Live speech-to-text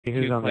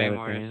Who's on the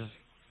other team?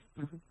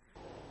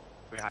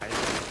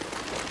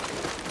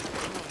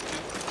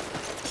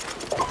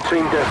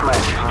 Team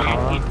deathmatch.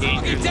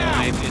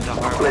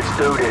 Let's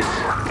do this.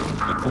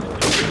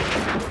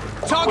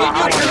 Target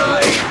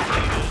neutralized!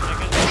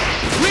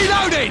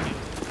 Reloading!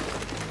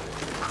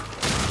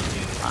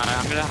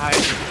 I'm gonna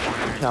hide.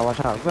 Watch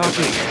out.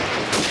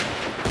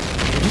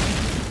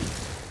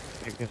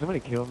 Can somebody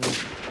kill me?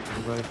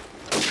 Anybody?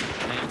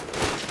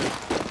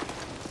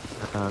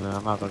 No,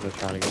 I'm not gonna go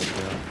try to get a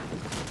kill.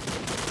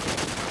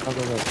 I'll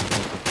go get a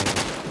kill.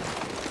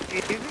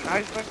 Easy,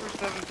 Ice Viper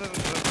 777.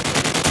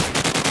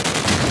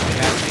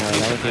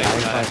 That was the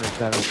Ice Viper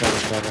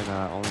 777,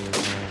 only is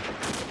there.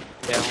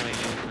 Yeah, only is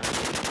there.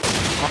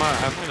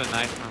 I'm gonna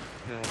knife him,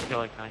 because I feel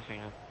like knifing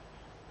him.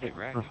 Get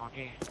wrecked,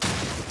 honky.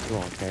 You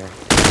won't care.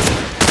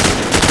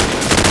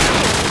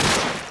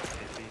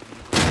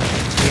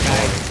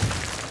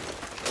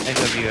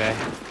 NWA.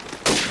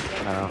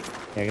 No.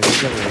 Yeah, because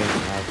he's over here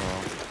as well.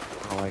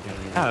 I don't like him.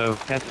 Oh,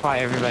 that's why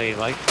everybody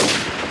likes him.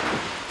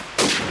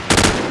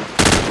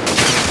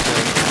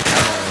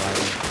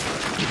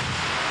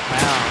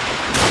 Wow.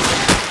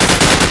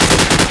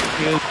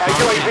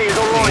 UAV is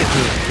online.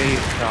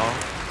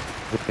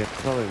 It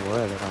probably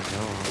would if I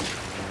know him.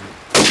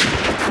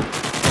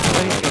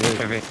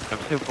 I'm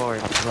so bored.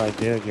 That's what I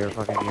did, you're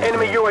fucking...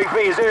 Enemy UAV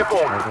is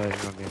airborne. Okay,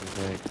 it's gonna be a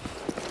mistake.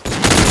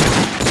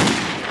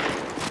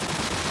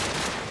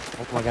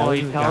 Oh my god, well,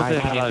 he tells it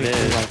how it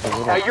is.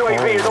 Our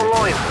UAV is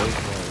online.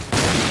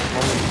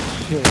 Holy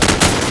shit.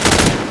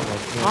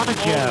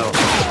 Honcho!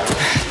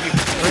 You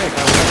prick,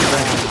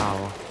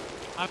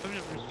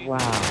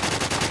 wow.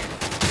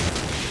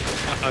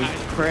 Oh, you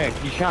prick.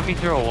 You shot me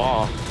through a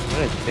wall.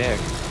 What a dick.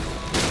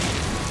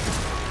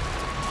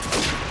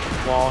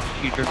 Wall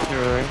shooter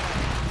through it.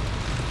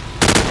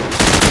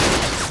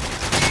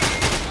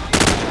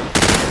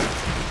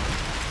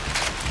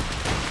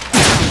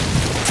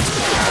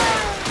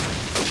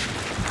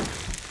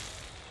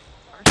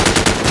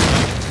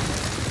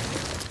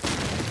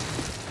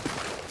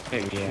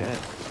 Yeah.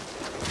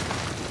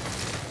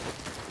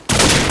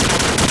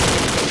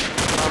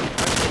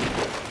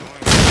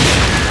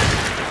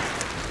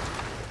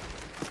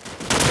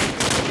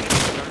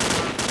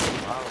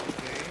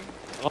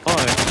 Oh,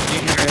 you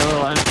hear a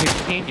little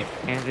M16, you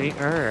pansy.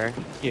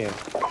 Yeah.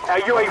 Our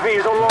UAV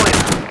is online.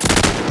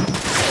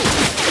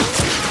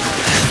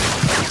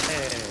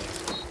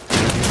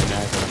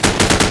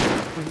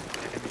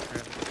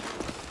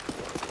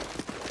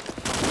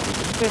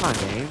 Say my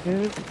name,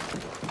 dude.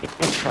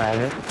 It's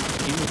private.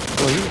 You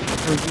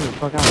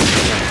fuck out.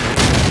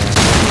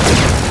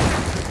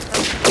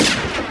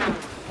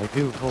 I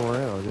do for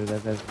real, dude.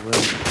 That's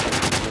really.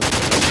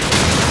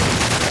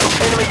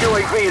 Enemy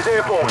UAV is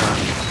airborne.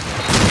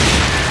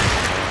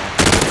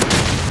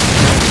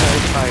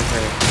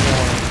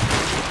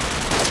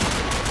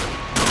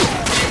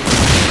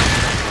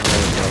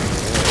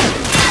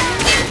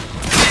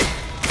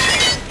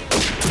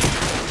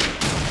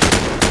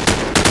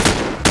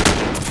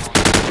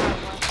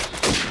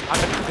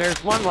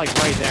 There's one like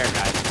right there,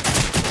 guys.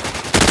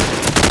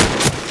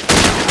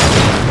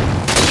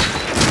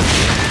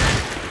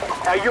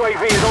 Our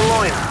UAV is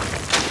online.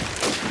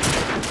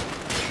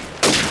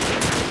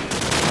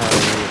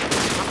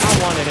 I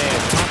want it in.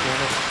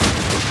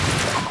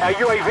 Our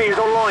UAV is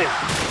online.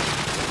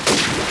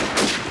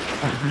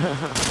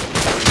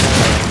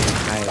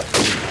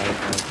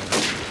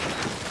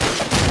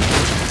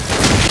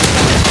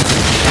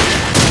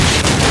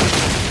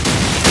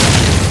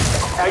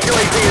 Our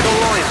UAV is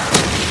online.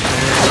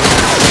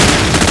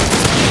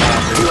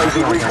 UAV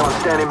recon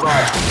standing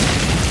by.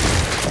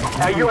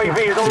 Our UAV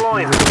is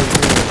online.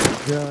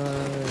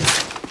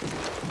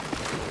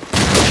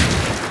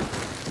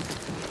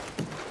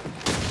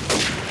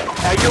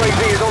 Our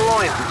UAV is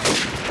online.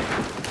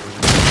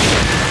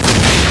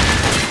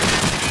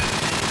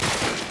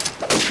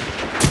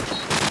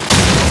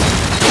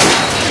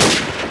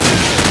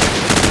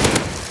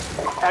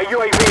 Our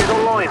UAV is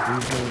online.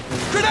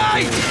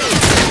 Grenade!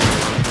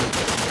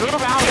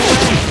 Move out of the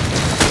way!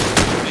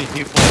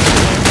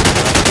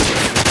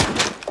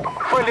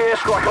 Friendly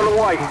airstrike on the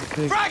way.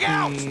 Frag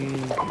out!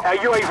 Our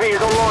UAV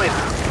is online.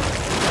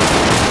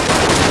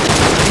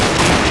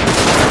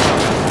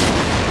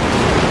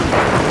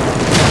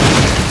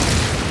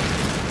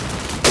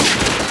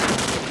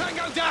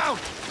 Tango down!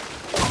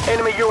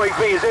 Enemy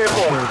UAV is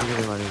airborne.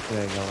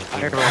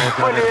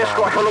 Friendly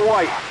airstrike on the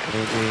way.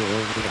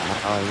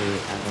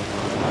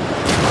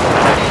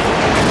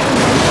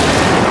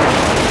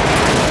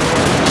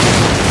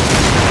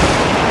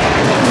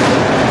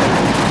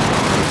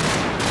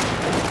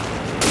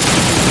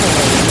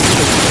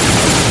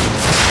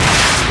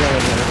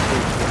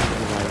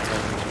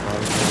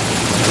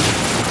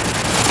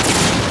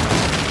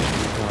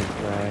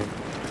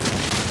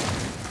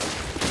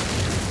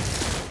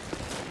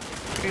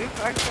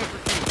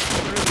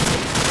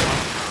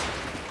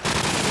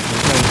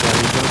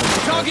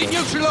 Target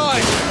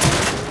neutralized!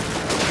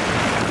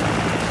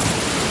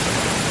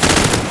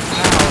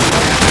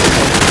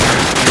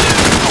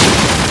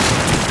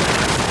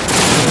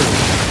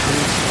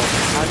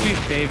 How She's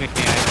saving me, I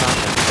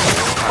promise.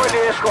 Friendly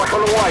airstrike on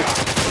the way.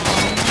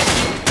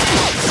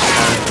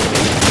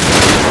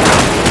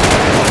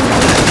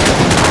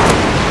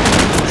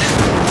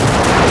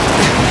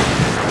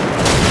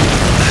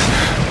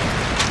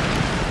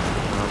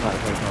 I'm about to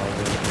play Call of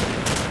Duty.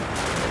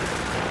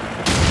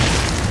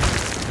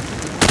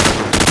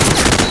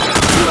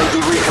 UAV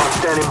recon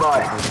standing by.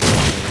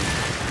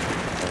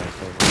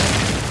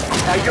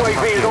 Our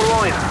UAV is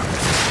online.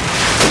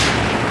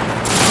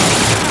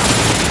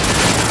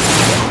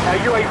 Our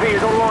UAV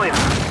is online.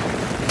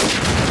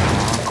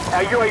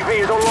 Our UAV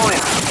is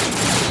online.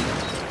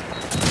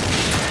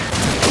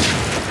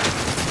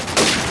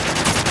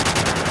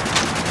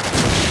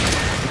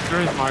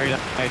 Where's Mario? I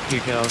had 2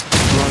 kills.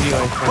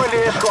 Friendly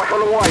airstrike on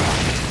the way.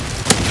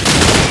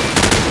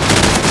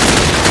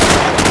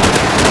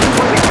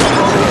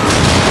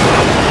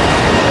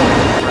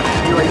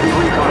 UAV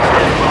recon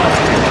standing by.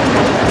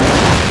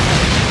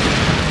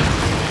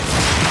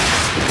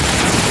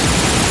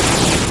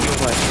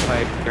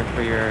 Fight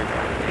for your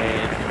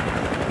aid.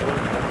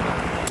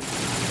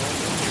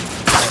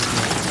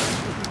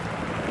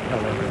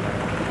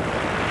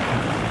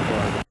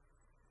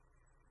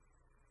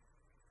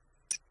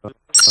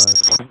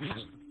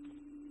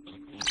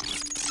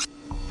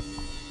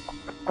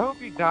 I hope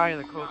you die in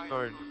the Coast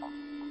Guard.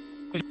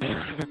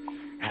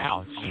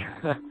 Ouch.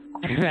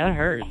 That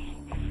hurts.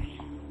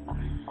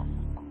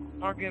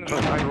 Talking That's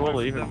about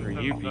cruel even for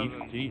you, Beef.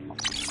 777.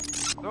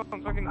 Jesus. No,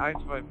 I'm talking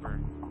Ice Viper.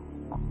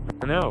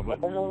 I know, but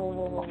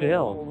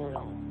still.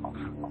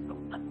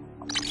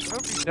 I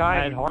hope you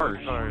die in the harsh.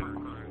 Coast Guard.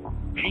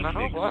 And I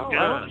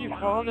hope you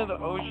fall into the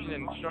ocean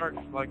and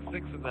sharks, like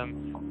 6 of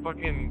them,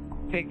 fucking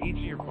take each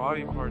of your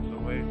body parts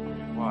away.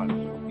 Watch. I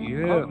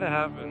hope that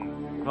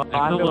happens. Well, It's a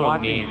I've been little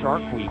watching mean.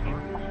 Shark Week.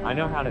 I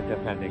know how to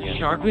defend against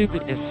Shark Week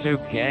is so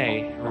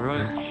gay.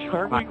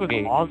 Shark Week was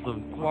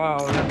awesome. Wow,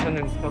 that's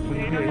an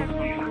fucking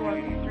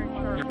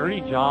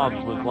Dirty Jobs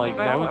was like,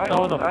 that was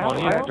some of the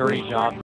funniest dirty jobs